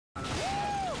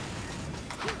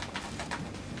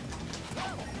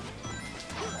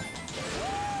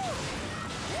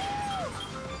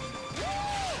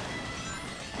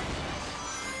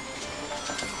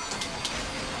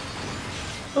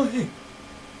Oh, hey.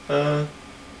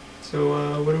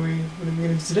 So, what are we gonna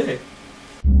do today?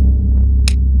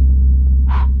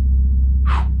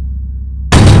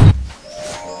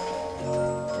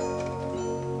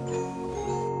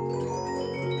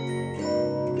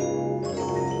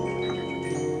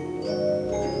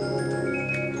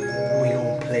 We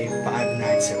don't play Five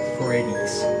Nights at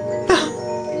Freddy's.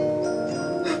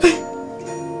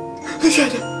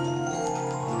 Shut up.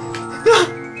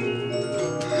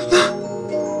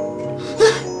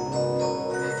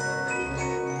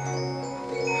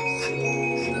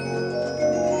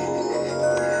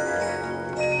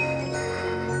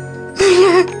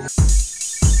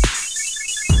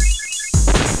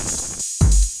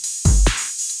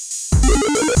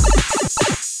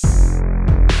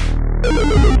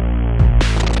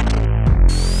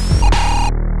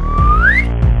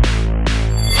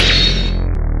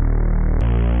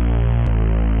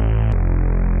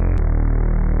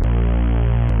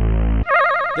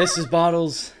 This is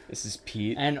Bottles. This is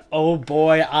Pete. And oh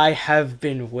boy, I have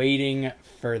been waiting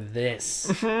for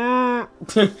this.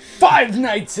 Five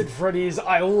Nights at Freddy's.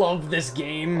 I love this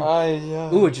game.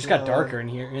 Ooh, it just got darker in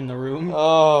here in the room.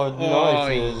 Oh, Oh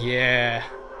nice. yeah.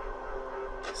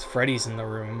 It's Freddy's in the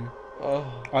room.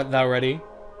 Oh, Aren't thou ready?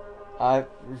 I'm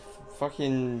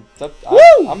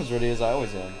as ready as I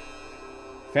always am.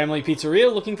 Family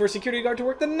Pizzeria looking for a security guard to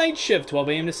work the night shift, 12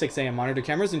 a.m. to 6 a.m. Monitor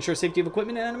cameras, ensure safety of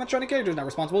equipment, and animatronic characters not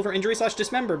responsible for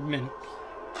injury/dismemberment.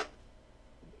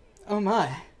 Oh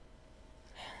my.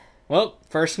 Well,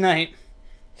 first night.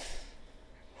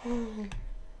 Okay.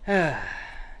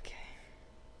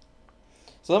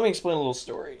 So let me explain a little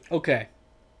story. Okay.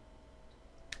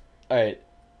 Alright.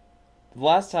 The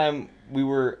last time we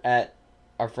were at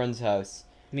our friend's house.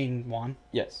 I mean, Juan?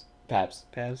 Yes. Paps.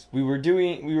 Paz? We were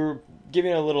giving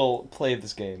a little play of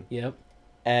this game. Yep.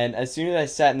 And as soon as I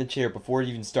sat in the chair before it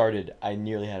even started, I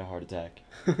nearly had a heart attack.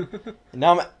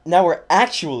 now we're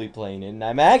actually playing it, and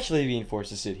I'm actually being forced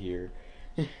to sit here.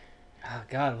 Oh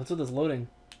god, what's with this loading?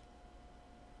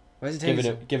 Why is it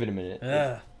taking Give it a minute.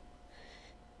 Ugh.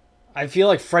 I feel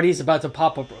like Freddy's about to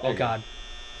pop up. Oh god.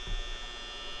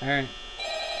 Alright.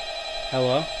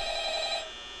 Hello?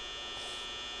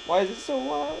 Why is it so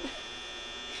loud?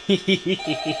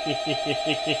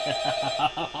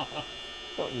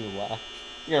 Don't you laugh.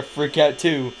 You're gonna freak out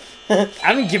too.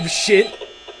 I don't give a shit.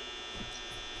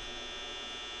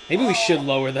 Maybe we should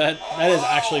lower that. That is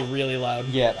actually really loud.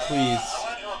 Yeah, please. I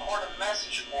wanted to record a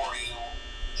message for you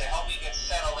to help you get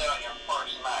settled in on your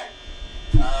first night.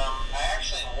 I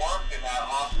actually worked in that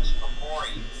office before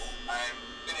you. I'm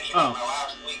finishing up my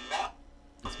last week now.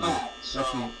 So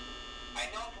I know it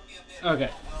can be a bit Okay.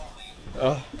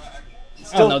 Oh,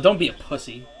 Oh no, don't be a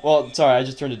pussy. well, sorry, I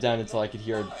just turned it down until I could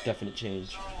hear a definite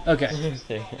change. Okay.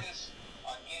 There you go.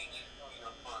 on getting you through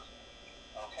your first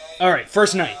week. Okay? Alright,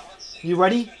 first night. You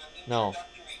ready? No.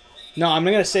 No, I'm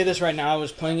gonna say this right now. I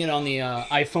was playing it on the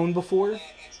iPhone before.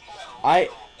 I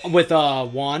With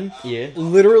Juan. yeah.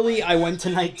 Literally, I went to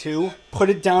night 2, put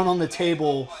it down on the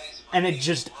table, and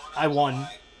I won.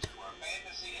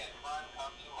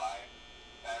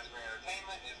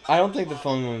 I don't think the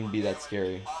phone would be that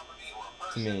scary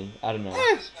to me. I don't know.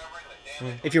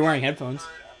 If you're wearing headphones.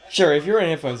 Sure, if you're in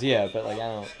headphones, yeah, but like I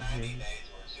don't.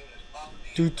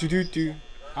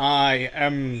 I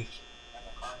am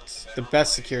the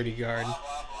best security guard.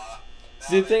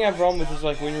 See, the thing I have a problem with is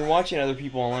like when you're watching other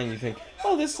people online, you think,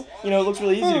 oh, this, it looks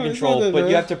really easy to control, but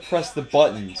you have to press the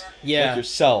buttons, Yeah. like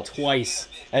yourself, Twice.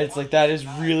 and it's like that is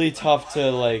really tough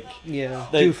to like, Yeah.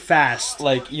 Like- Do fast.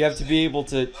 like you have to be able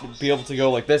to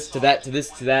go like this to that to this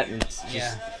to that, and it's just,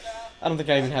 Yeah. I don't think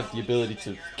I even have the ability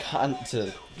to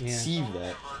conceive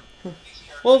that.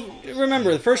 Well,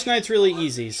 remember, the first night's really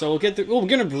easy, so we'll get through. We're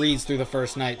gonna breeze through the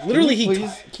first night. Literally,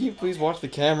 can you please watch the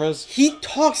cameras? he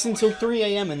talks until 3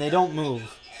 a.m. and they don't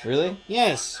move. Really?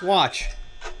 Yes, watch.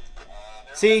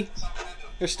 See,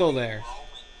 they're still there.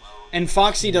 And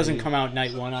Foxy doesn't come out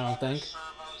night 1. I don't think.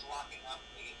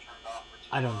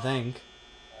 I don't think.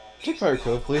 Check fire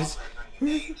code, please.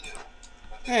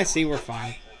 See, we're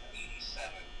fine.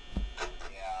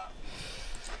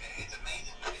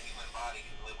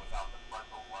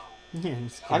 Yeah,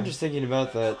 I'm just thinking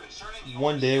about that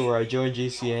one day where I joined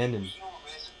JCN and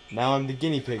now I'm the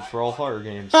guinea pig for all horror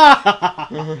games.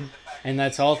 And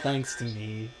that's all thanks to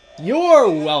me. You're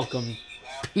welcome,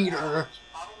 Peter.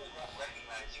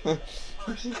 I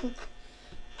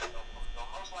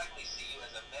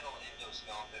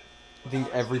think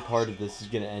every part of this is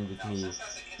gonna end with me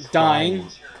Dying.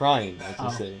 crying, I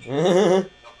should say.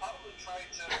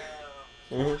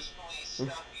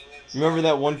 Remember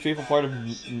that one fateful part of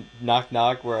Knock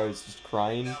Knock where I was just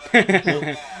crying?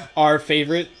 Our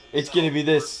favorite. It's gonna be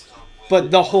this. But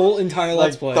the whole entire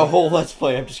Let's Play. The whole Let's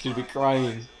Play, I'm just gonna be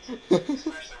crying.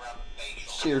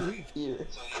 Sheer fear.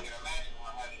 So you can imagine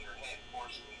how having your head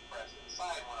forcibly pressed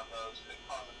inside one of those could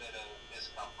cause a bit of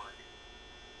discomfort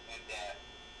and death.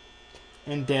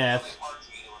 And death. The only parts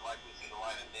of you that would likely see the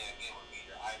light of day again would be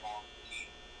your eyeballs and teeth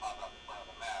pop up in front of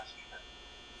the mask.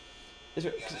 They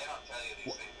don't tell you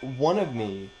these things. One of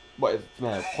me,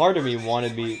 part of me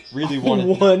really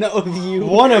wanted. One of you.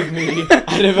 One of me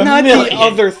out of a Not million. the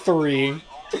other three.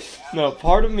 No,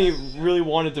 part of me really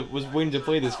was waiting to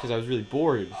play this because I was really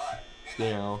bored, you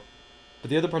know. But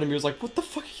the other part of me was like, "What the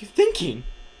fuck are you thinking?"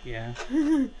 Yeah.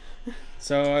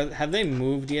 So have they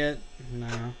moved yet?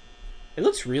 No. It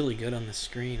looks really good on the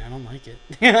screen. I don't like it.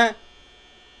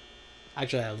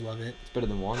 Actually, I love it. It's better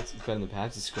than It's better than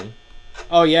Pab's screen.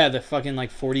 Oh yeah, the fucking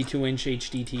like 42-inch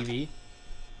HD TV.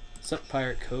 What's up,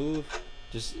 Pirate Cove?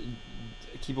 Just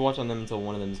keep a watch on them until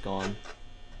one of them's gone.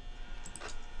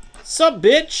 Sup,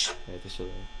 bitch? Yeah, they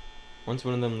should. Once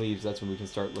one of them leaves, that's when we can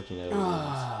start looking at it.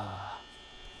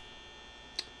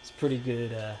 It's pretty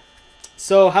good.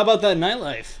 So how about that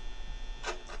nightlife?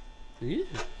 Ew.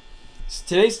 So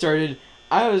today started.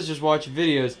 I was just watching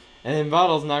videos, and then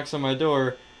Bottles knocks on my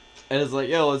door, and it's like,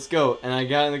 "Yo, let's go." And I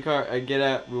got in the car. I get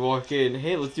out. We walk in.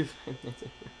 Hey, let's do 5 minutes.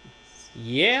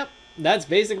 Yep, that's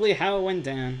basically how it went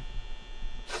down.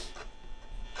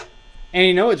 And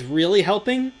you know what's really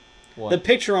helping? What? The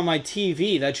picture on my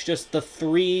TV. That's just the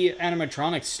 3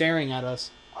 animatronics staring at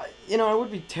us. I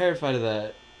would be terrified of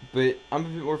that, but I'm a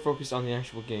bit more focused on the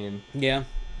actual game. Yeah,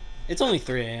 it's only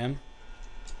 3 a.m.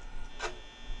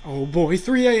 Oh boy,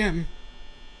 3 a.m.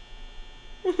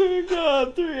 Oh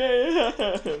god, 3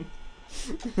 a.m.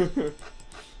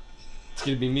 It's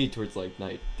gonna be me towards like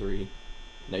night 3,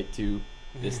 night 2,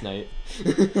 this night.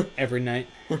 Every night.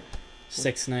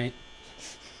 6th night.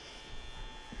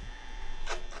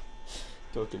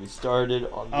 Don't get me started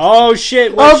on this. Oh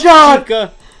shit! Oh god!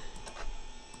 Chica?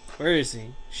 Where is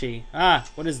he? She. Ah,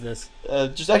 what is this?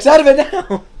 Just X out of it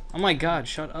now! Oh my god,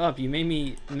 shut up. You made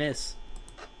me miss.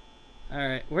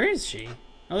 Alright, where is she?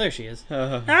 Oh, there she is.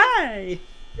 Hi!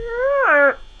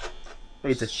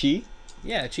 Wait, it's a she?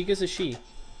 Yeah, Chica's a she.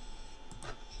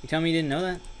 You tell me you didn't know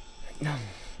that? No.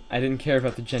 I didn't care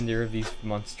about the gender of these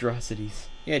monstrosities.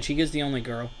 Yeah, Chica's the only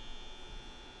girl.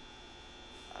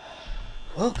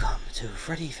 Welcome to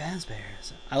Freddy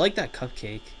Fazbear's. I like that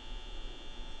cupcake.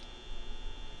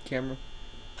 Camera.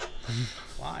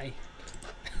 Why?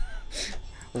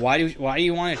 Why do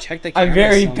you want to check the camera? I'm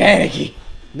very so much? panicky.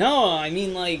 No, I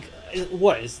mean like,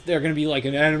 what is there gonna be like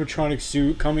an animatronic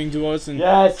suit coming to us and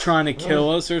trying to kill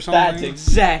us or something? That's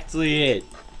exactly it.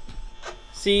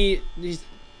 See,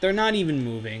 they're not even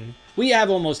moving. We have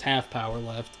almost half power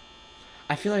left.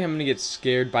 I feel like I'm gonna get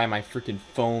scared by my freaking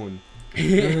phone.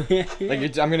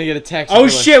 Like I'm gonna get a text. Oh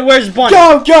shit! Where's Bunny?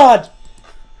 Oh god!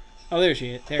 Oh, there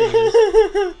she is. There he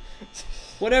is.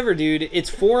 Whatever, dude. It's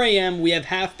 4 a.m. We have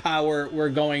half power. We're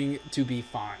going to be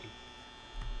fine.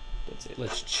 That's it.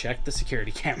 Let's check the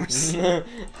security cameras.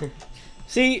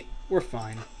 See, we're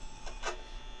fine.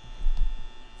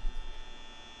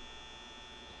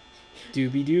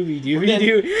 Doobie doobie doobie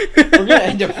doo. We're gonna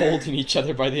end up holding each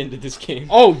other by the end of this game.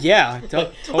 Oh yeah,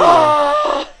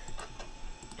 totally.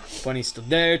 Bunny's still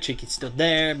there, Chicky's still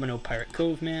there, but no Pirate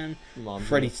Cove man.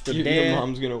 Freddy's still there. Your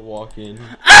mom's gonna walk in.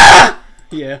 Ah!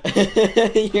 Yeah.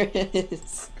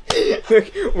 Yes.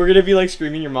 We're gonna be like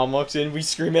screaming. Your mom walks in. We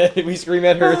scream at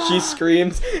her. She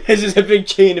screams. It's just a big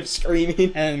chain of screaming.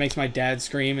 And then it makes my dad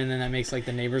scream, and then that makes like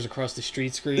the neighbors across the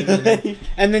street scream.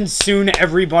 And then soon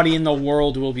everybody in the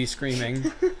world will be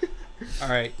screaming. All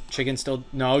right, Chicken's still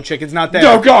Chicken's not there.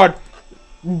 Oh God!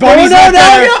 Bunny's not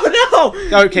there. No!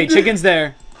 Okay, Chicken's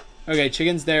there. Okay,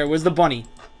 Chicken's there. Where's the bunny?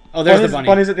 Oh, there's the bunny.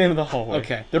 Bunny's at the end of the hallway.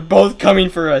 Okay. They're both coming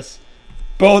for us.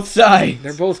 Both sides.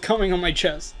 They're both coming on my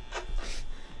chest.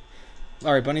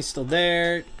 Alright, Bunny's still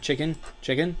there. Chicken.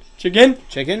 Chicken.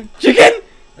 Chicken's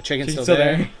still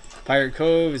there. Pirate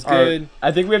Cove is good.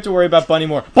 I think we have to worry about Bunny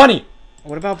more. Bunny!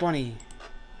 What about Bunny?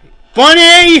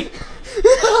 Bunny!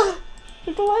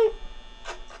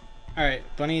 Alright,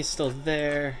 Bunny's still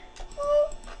there.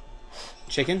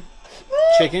 Chicken?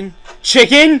 Chicken?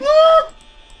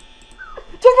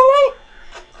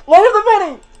 Light of the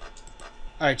bunny!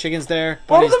 Alright, Chicken's there.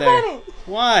 Bunny's there. Bunny!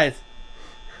 What?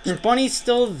 Bunny's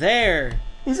still there.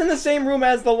 He's in the same room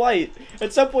as the light.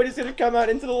 At some point, he's gonna come out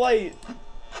into the light.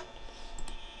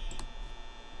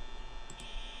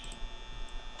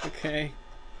 Okay.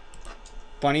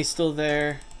 Bunny's still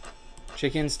there.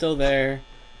 Chicken's still there.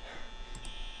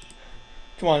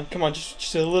 Come on, come on,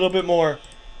 just a little bit more.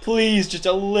 Please, just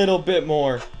a little bit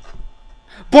more.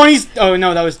 Bunnies! Oh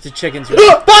no, that was the chickens.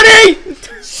 Bunny!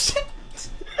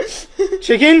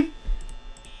 Chicken?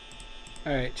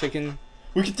 Alright, chicken.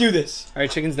 We can do this.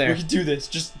 Alright, chicken's there. We can do this.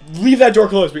 Just leave that door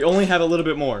closed. We only have a little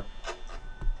bit more.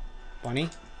 Bunny?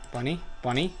 Bunny?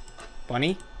 Bunny?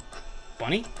 Bunny?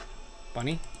 Bunny?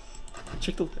 Bunny?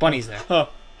 Check the... Bunny's there. Huh.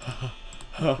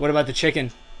 What about the chicken?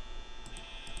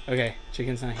 Okay,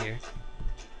 chicken's not here.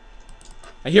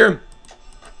 I hear him.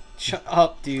 Shut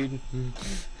up, dude.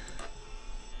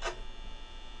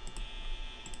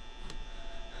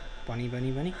 Bunny,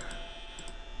 bunny, bunny.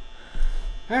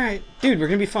 Alright, dude, we're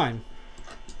gonna be fine.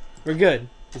 We're good.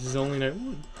 This is only night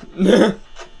 1.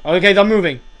 Okay, they're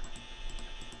moving.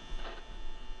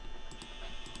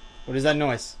 What is that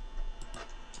noise?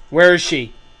 Where is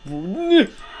she?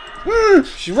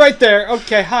 She's right there.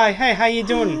 Okay, hi. Hey, how you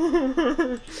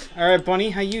doing? Alright,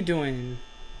 Bunny, how you doing?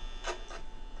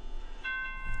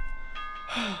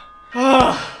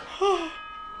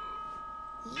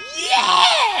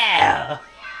 Yeah!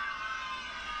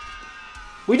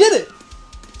 We did it!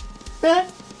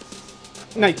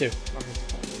 Night 2.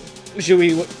 Okay.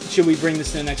 Should we bring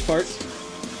this to the next part?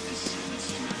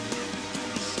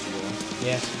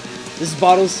 Yeah. This is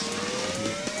Bottles.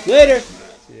 Later!